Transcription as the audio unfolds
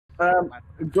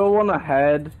Go on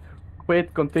ahead.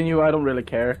 Quit, continue, I don't really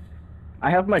care. I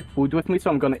have my food with me, so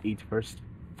I'm gonna eat first.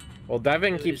 Well,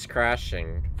 Devin keeps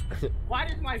crashing. Why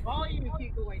does my volume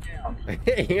keep going down?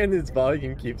 And his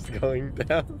volume keeps going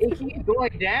down. It keeps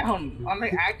going down on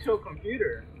the actual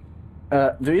computer.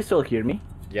 Do you still hear me?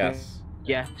 Yes.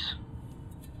 Yes.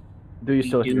 Do you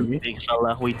still hear me? Big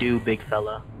fella. We do, big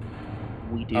fella.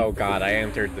 We do. Oh god, I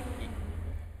entered the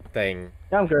thing.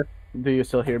 Yeah, I'm good. Do you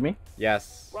still hear me?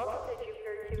 Yes.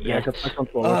 Yes. My controller's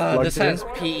plugged This in. has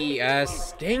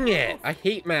PES. Dang it! I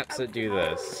hate maps that do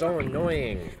this. So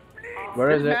annoying.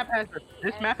 Where is it?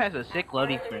 This map has a sick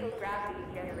loading screen.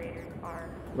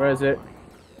 Where is it?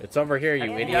 It's over here,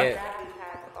 you idiot.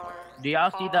 Do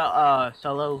y'all see the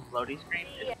solo loading screen?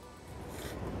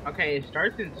 Okay, it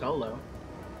starts in solo.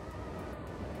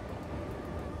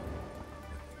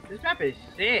 This map is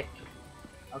sick.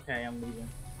 Okay, I'm leaving.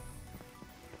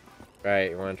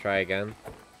 Right, you wanna try again?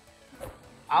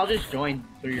 I'll just join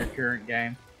through your current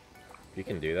game. You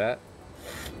can do that?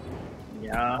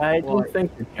 Yeah. I well, don't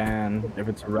think you can. If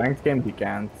it's a ranked game, you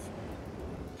can't.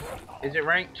 Is it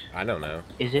ranked? I don't know.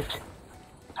 Is it?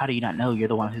 How do you not know? You're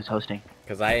the one who's hosting.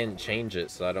 Cause I didn't change it,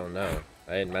 so I don't know.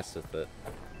 I didn't mess with it.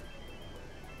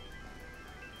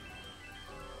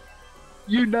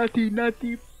 You naughty.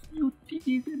 You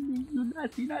teasing me. You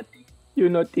naughty. You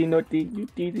naughty, you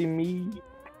teasing me.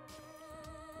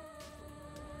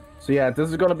 So yeah, this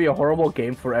is gonna be a horrible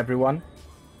game for everyone.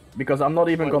 Because I'm not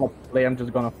even gonna play, I'm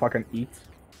just gonna fucking eat.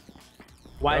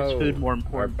 Why is food more Our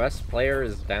important? best player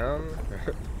is down?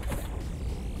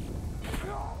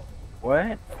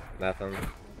 What? Nothing.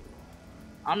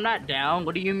 I'm not down.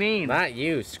 What do you mean? Not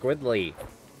you, Squidly.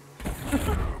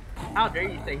 How dare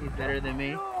you say he's better than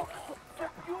me?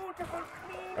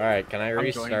 Alright, can I I'm joining,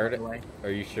 restart by it? the way.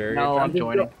 Are you sure? No, I'm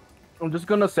joining. I'm just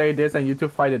gonna say this and you two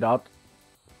fight it out.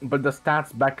 But the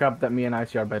stats back up that me and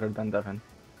Icy are better than Devin.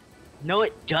 No,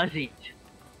 it doesn't.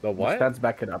 The what? The stats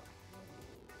back it up.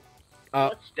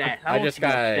 What stats? I don't just see no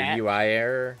got a stats. UI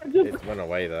error. It went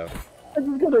away though. I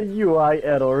just got a UI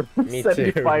error. Me too.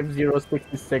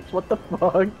 75066. What the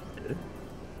fuck?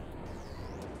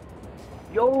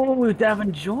 Yo,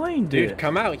 Devin joined. Dude,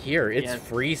 come out here. It's Yes.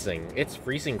 freezing. It's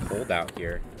freezing cold out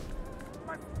here.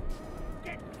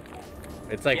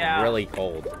 It's like Yeah. really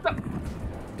cold.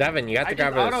 Devin, you have to I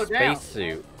grab just a auto down.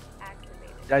 spacesuit.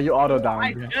 Yeah, you auto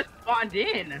I down. just spawned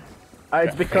in.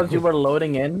 It's because you were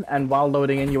loading in, and while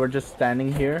loading in, you were just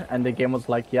standing here, and the game was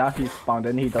like, yeah, he's spawned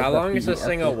in. He does. How that long is this PES.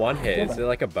 thing a one hit? Is it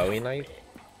like a Bowie knife?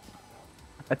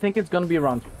 I think it's gonna be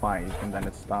around 5, and then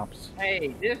it stops.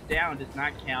 Hey, this down does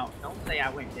not count. Don't say I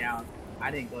went down. I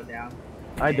didn't go down.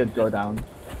 I did go down.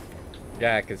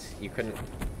 Yeah, because you couldn't.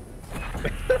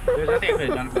 There's nothing I could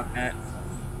have done about that.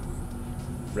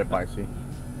 Rip Icy.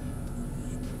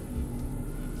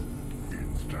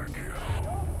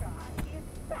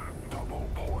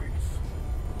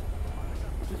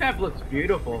 This map looks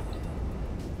beautiful.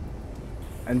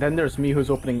 And then there's me who's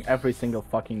opening every single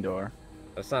fucking door.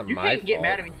 That's not You my can't get fault.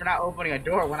 mad at me for not opening a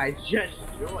door when I just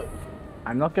joined.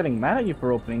 I'm not getting mad at you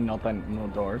for opening no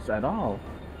doors at all.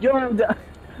 Yo,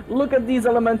 look at these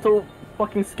elemental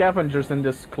fucking scavengers in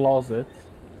this closet.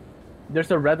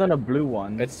 There's a red and a blue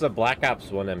one. It's the Black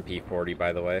Ops 1 MP40,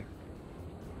 by the way.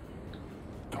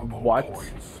 What?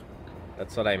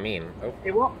 That's what I mean. Oh,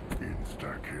 It won't.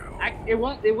 It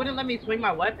won't. It wouldn't let me swing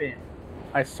my weapon.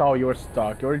 I saw you were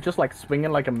stuck. You were just like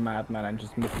swinging like a madman and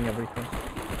just missing everything.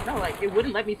 No, like it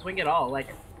wouldn't let me swing at all.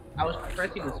 Like I was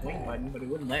pressing the swing button, but it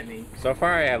wouldn't let me. so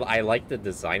far I like the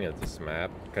design of this map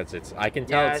because it's. I can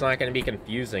tell Yeah, it's not going to be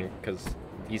confusing because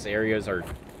these areas are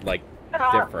like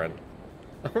different.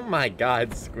 Oh my God,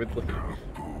 Squidly.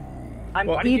 I'm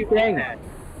Why did you do eating. that?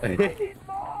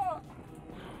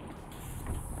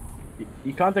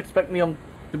 You can't expect me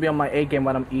to be on my A game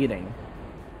when I'm eating.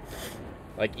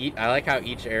 Like I like how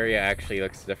each area actually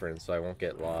looks different, so I won't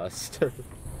get lost.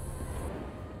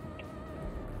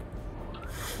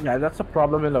 Yeah, that's a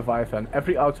problem in Leviathan.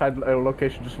 Every outside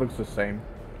location just looks the same.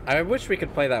 I wish we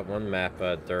could play that one map,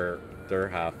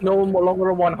 Durhalf. No longer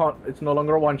a one hot. It's no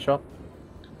longer a one shot.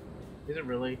 Is it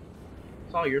really?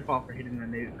 It's all your fault for hitting the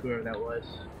nuke, whoever that was.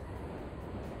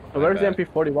 So where's the bad.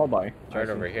 MP40 wall by? It's right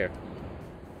over here.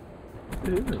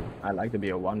 Ooh, I like the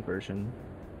BO1 version.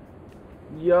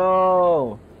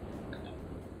 Yo!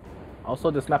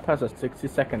 Also, this map has a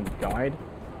 60-second guide.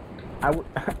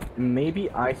 Maybe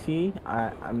Icy.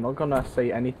 I'm not gonna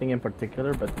say anything in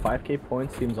particular, but 5k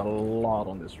points seems a lot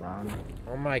on this round.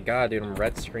 Oh my God, dude, I'm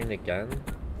red screen again.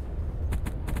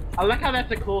 I like how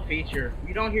that's a cool feature.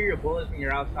 You don't hear your bullets when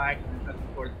you're outside because that's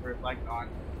of course reflect on.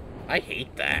 I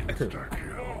hate that.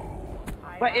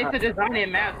 But it's a design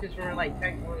in maps since we're like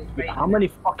technically in space. How many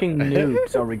fucking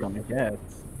nukes are we gonna get?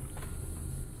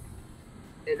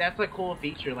 That's a cool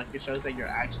feature, like it shows that you're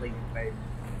actually in space.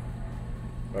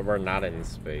 But we're not in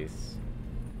space.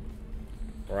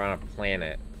 We're on a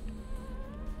planet.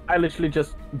 I literally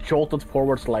just jolted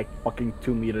forwards like fucking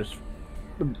 2 meters.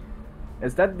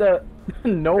 Is that the...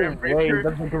 No Grim way, Reaper?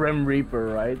 that's the Grim Reaper,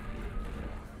 right?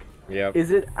 Yep.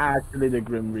 Is it actually the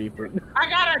Grim Reaper? I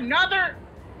got another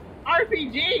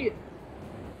RPG!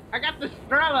 I got the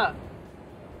Strela!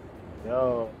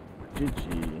 Yo,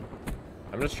 GG.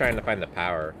 I'm just trying to find the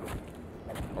power.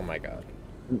 Oh my god.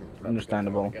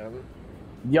 Understandable. Again.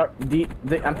 Yeah, the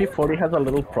MP40 has a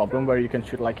little problem where you can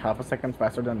shoot like half a second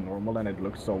faster than normal and it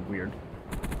looks so weird.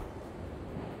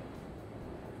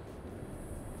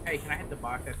 Hey, can I hit the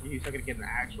box after you so I can get an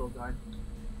actual gun?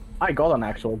 I got an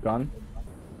actual gun.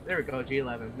 There we go,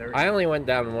 G11. There we go. I only went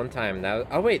down one time now.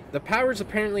 Oh wait, the power's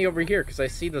apparently over here because I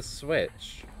see the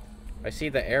switch. I see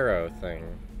the arrow thing.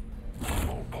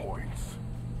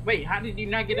 Wait, how did you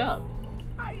not get up?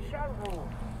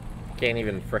 Can't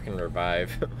even frickin'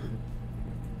 revive.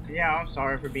 Yeah, I'm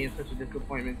sorry for being such a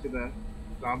disappointment to the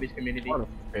zombies community. What a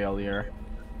failure.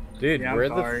 Dude, Yeah, I'm where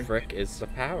sorry. the frick is the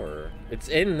power? It's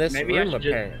in this Maybe I room should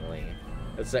just- apparently.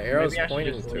 It's the arrows Maybe I should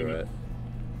pointing just to leave it.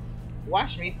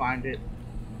 Watch me find it.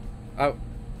 Oh,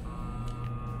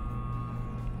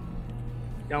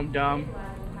 Dumb.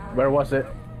 Where was it?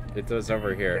 it was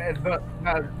over here. It's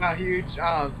not huge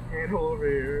handle over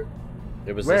here.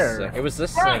 It was Where? this. It was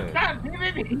this Bro, thing. stop giving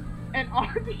me an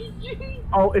RPG!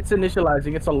 Oh, it's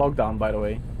initializing. It's a lockdown, by the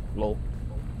way. Lol.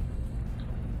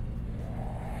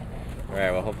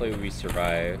 Alright, well hopefully we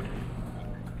survive.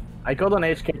 I got an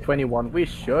HK21. We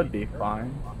should be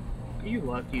fine. You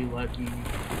lucky.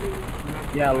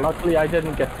 Yeah, luckily I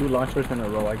didn't get 2 launchers in a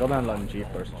row. I got an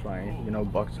LMG first try. You know,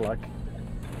 Buck's luck.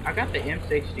 I got the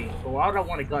M60, so why would I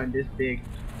want a gun this big?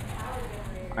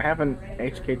 I have an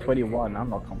HK21. I'm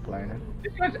not complaining.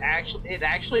 This gun's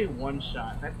actually one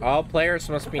shot. That's All players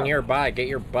must be nearby. Get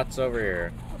your butts over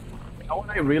here. You know what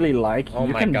I really like? Oh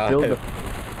you my can God.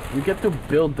 you get to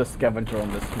build the scavenger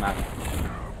on this map.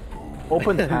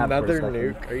 Open tab for a Another second.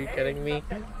 nuke? Are you kidding me?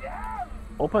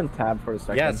 Open tab for a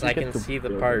second. Yes, You I get can to see the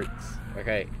build it. parts.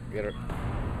 Okay, get it.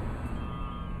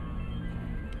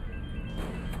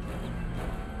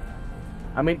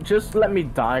 I mean, just let me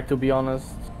die, to be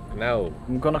honest. No,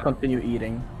 I'm gonna continue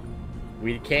eating.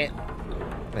 we can't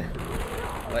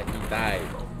let you die.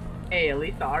 Hey, at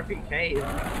least the RPK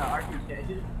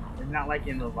is not like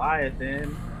in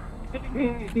Leviathan.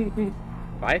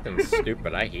 Python's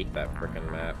stupid. I hate that freaking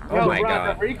map. Oh Yo, my bro,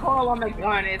 god. the recoil on the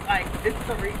gun is like, this is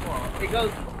the recoil. It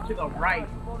goes to the right.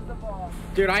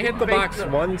 Dude, I hit the box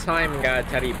one time and got a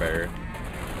teddy bear.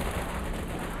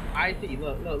 I see.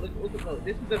 Look.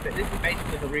 This is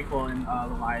basically the recoil in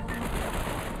Leviathan.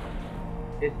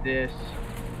 It's this.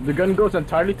 The gun goes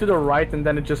entirely to the right and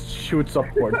then it just shoots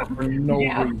upwards for no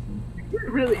Yeah. reason.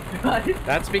 It really does.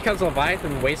 That's because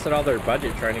Leviathan wasted all their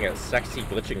budget trying to get sexy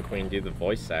glitching queen do the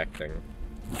voice acting.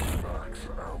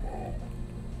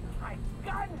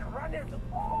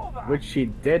 Which she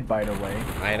did, by the way.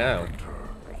 I know.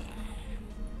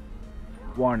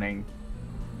 Warning.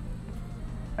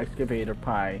 Excavator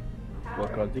pie will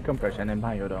cause decompression in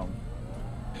biodome.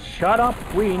 Shut up,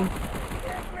 Queen!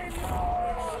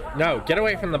 No, get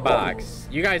away from the box.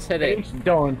 You guys hit it. H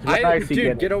don't. Let I see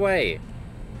Dude, get away.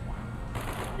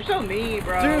 You're so mean,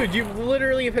 bro. Dude, you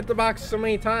literally have hit the box so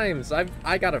many times.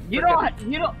 I got a You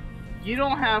frickin-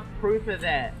 don't have proof of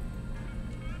that.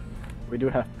 We do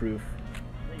have proof.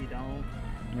 No, you don't.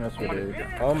 Yes, we do.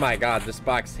 Oh my god, this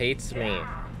box hates me.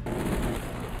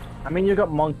 I mean, you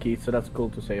got monkeys, so that's cool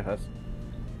to save us.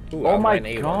 Ooh, Oh I'll my run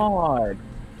A1. god!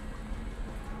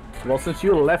 Well, since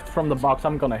you left from the box,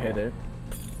 I'm gonna hit it.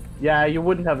 Yeah, you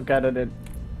wouldn't have gotten it.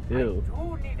 Ew.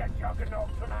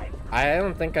 I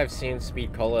don't think I've seen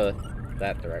Speed Cola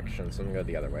that direction, so I'm gonna go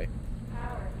the other way.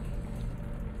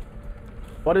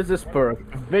 What is this perk?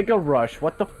 Vigor Rush,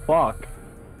 what the fuck?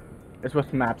 It's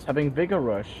with maps having Vigor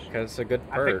Rush. Because it's a good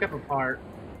I picked perk. up a part.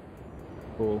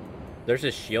 Cool. There's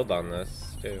a shield on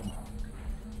this, too.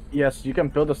 Yes, you can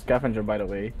build a scavenger, by the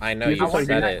way. I know, you Fuses are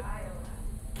said used-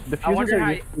 it. The I wonder fuses how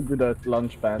are used to do the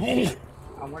launch pad.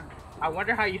 I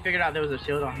wonder how you figured out there was a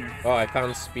shield on here. Oh, I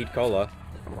found Speed Cola.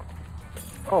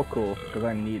 Oh, cool, because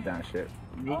I need that shit.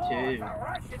 Me too.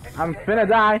 I'm finna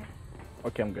die!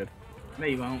 Okay, I'm good. No,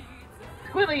 you won't.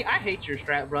 Squidly, I hate your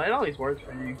strat, bro. It always works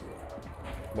for me.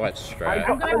 What I strat?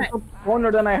 got I was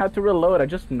cornered and I had to reload. I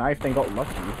just knifed and got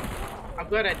lucky. I'm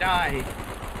glad I died.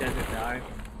 Doesn't die.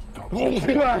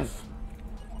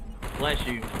 Bless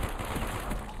you.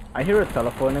 I hear a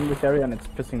telephone in this area and it's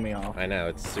pissing me off. I know,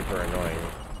 it's super annoying.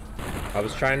 I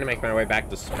was trying to make my way back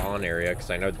to spawn area because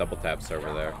I know double tap's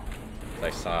over there. I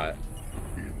saw it.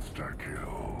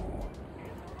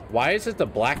 Why is it the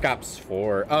Black Ops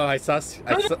 4? Oh, I saw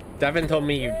Devin told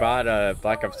me you bought a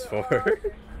Black Ops 4.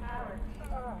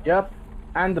 Yep,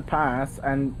 and the pass,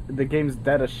 and the game's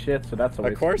dead as shit, so that's a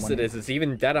waste Of course money. it is. It's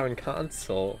even dead on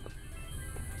console.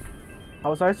 How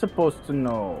was I supposed to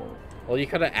know? Well, you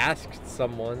could have asked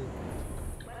someone.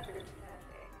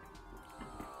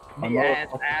 He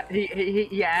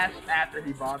asked after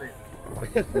he bought it.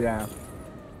 Yeah.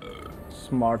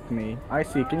 Smart me. I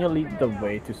see. Can you lead the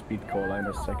way to Speed Cola in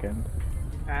a second?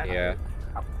 Yeah.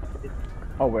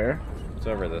 Oh, where? It's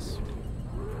over this.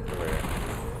 Over here.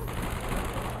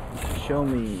 Show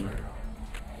me.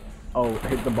 Oh,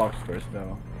 hit the box first,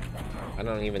 though. I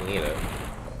don't even need it.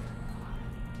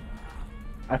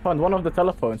 I found one of the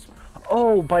telephones.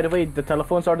 Oh, by the way, the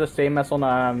telephones are the same as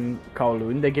on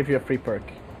Kowloon. They give you a free perk.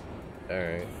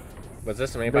 Alright. Was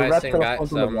this made The by the red same guy?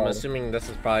 telephone's on So the I'm wall. assuming this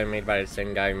is probably made by the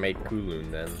same guy who made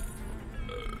Kowloon then.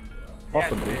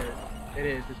 Possibly. Yes, it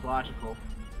is. It's logical.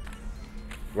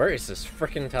 Where is this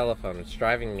freaking telephone? It's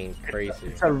driving me crazy.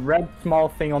 It's a red small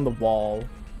thing on the wall.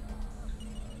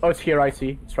 Oh, it's here, I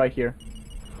see. It's right here.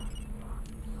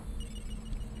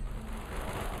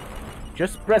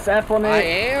 Just press F on it. I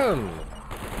am!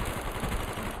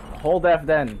 Hold F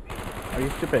then. Are you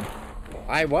stupid?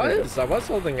 I was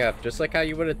holding F, just like how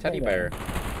you would a teddy bear.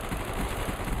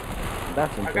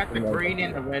 That's I got the interesting. green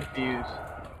and the red fuse.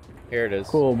 Here it is.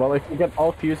 Cool, well if you get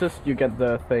all fuses, you get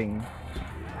the thing.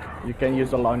 You can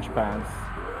use the launch pads.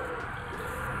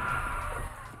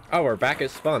 Oh, we're back at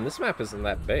spawn. This map isn't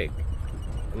that big.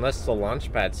 Unless the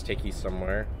launch pads take you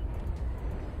somewhere.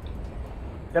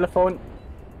 Telephone.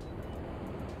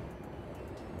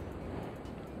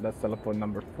 That's telephone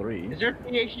number 3. Is there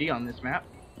PhD on this map?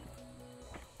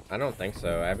 I don't think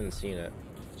so. I haven't seen it.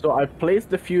 So I placed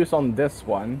the fuse on this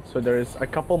one, so there is a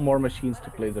couple more machines to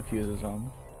place the fuses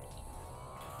on.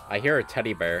 I hear a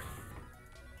teddy bear.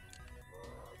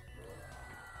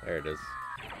 There it is.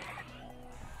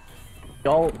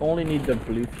 Y'all only need the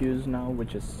blue fuse now,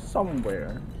 which is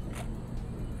somewhere.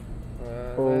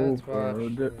 Over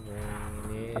the...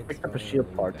 I picked up a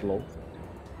shield part, lol.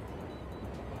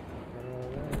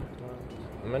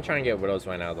 I'm gonna try and get Widow's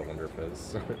Wine out of the Wonder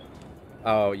Fizz.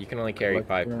 Oh, you can only carry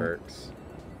 5 perks.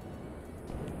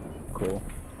 Cool.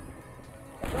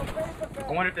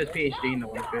 I wonder if there's PhD in the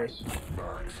one fish.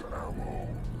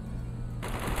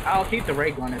 I'll keep the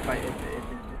ray gun if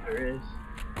there is.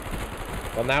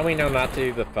 Well, now we know not to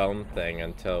do the phone thing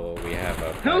until we have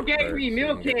a. Who gave me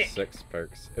meal kit? 6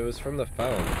 perks. It was from the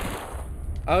phone.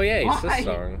 Oh yeah, it's Why? this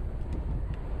song.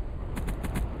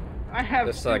 I have.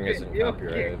 This song stupid isn't meal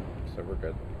copyrighted, kit. so we're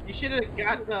good. You should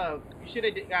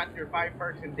have got your 5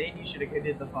 perks and then you should have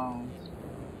did the phones.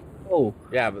 Oh,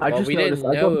 Yeah, but I well, just we didn't noticed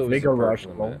I know got it was a Vigor perk Rush,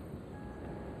 limit. lol.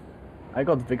 I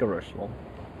got Vigor Rush, lol.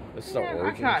 This is the Man, I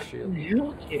origin got shield.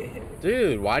 meal kit.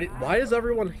 Dude, why does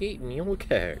everyone hate Mule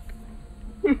Kick?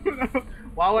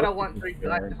 Why would I want 3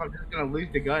 guns if I'm just gonna lose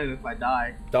the gun if I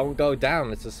die? Don't go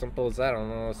down. It's as simple as that. I don't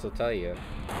know what else to tell you.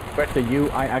 Back to you,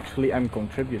 I actually am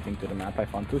contributing to the map. I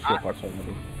found 2 shield parts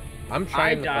already. I'm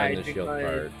trying to find the shield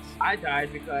parts. I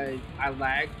died because I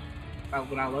lagged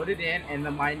when I loaded in and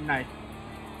then my knife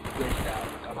glitched out.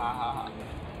 So, ha ha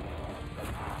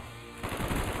ha.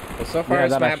 Well, so far Yeah,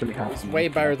 this that map actually is happened. way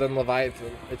better than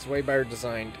Leviathan. It's way better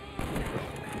designed.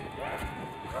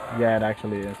 Yeah, it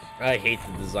actually is. I hate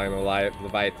the design of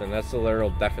Leviathan. That's the literal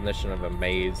definition of a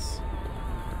maze.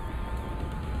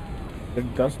 There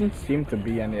doesn't seem to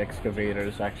be any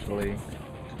excavators, actually.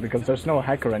 Because there's no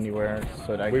hacker anywhere,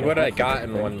 so that I We can would have test gotten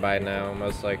everything. one by now,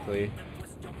 most likely.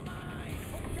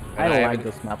 I And don't like haven't-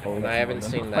 this map over and I haven't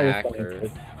seen the hacker.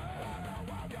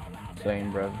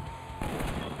 Same, bro.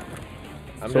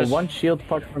 I'm So just, 1 shield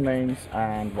part remains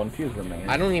and 1 fuse remains.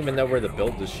 I don't even know where to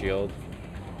build the shield.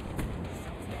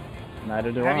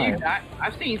 Neither do Have I. you not?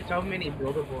 I've seen so many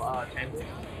buildable tables.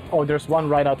 Oh, there's one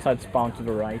right outside spawn to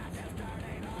the right.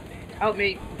 Help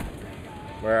me!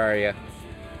 Where are you?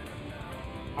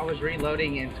 I was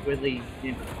reloading and Squidly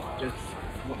just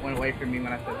went away from me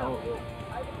when I said help.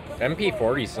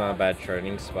 MP40's not a bad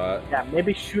training spot. Yeah,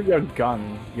 maybe shoot your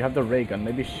gun. You have the ray gun,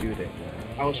 maybe shoot it.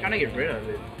 I was trying to get rid of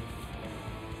it.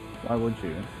 Why would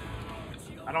you?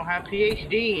 I don't have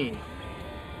PhD.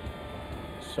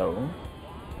 So?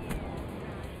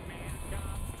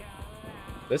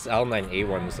 This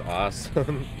L9A1 is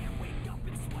awesome.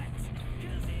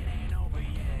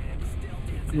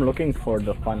 I'm looking for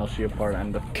the final shield part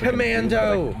and the freaking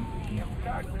Commando! fuse,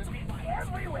 but I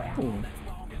can't. Ooh.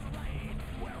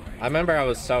 I remember I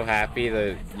was so happy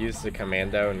to use the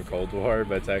commando in Cold War,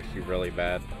 but it's actually really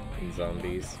bad in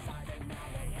zombies.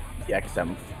 The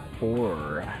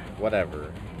XM4.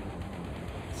 Whatever.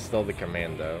 It's still the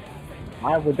commando.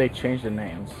 Why would they change the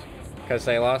names? Because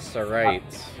they lost their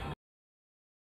rights.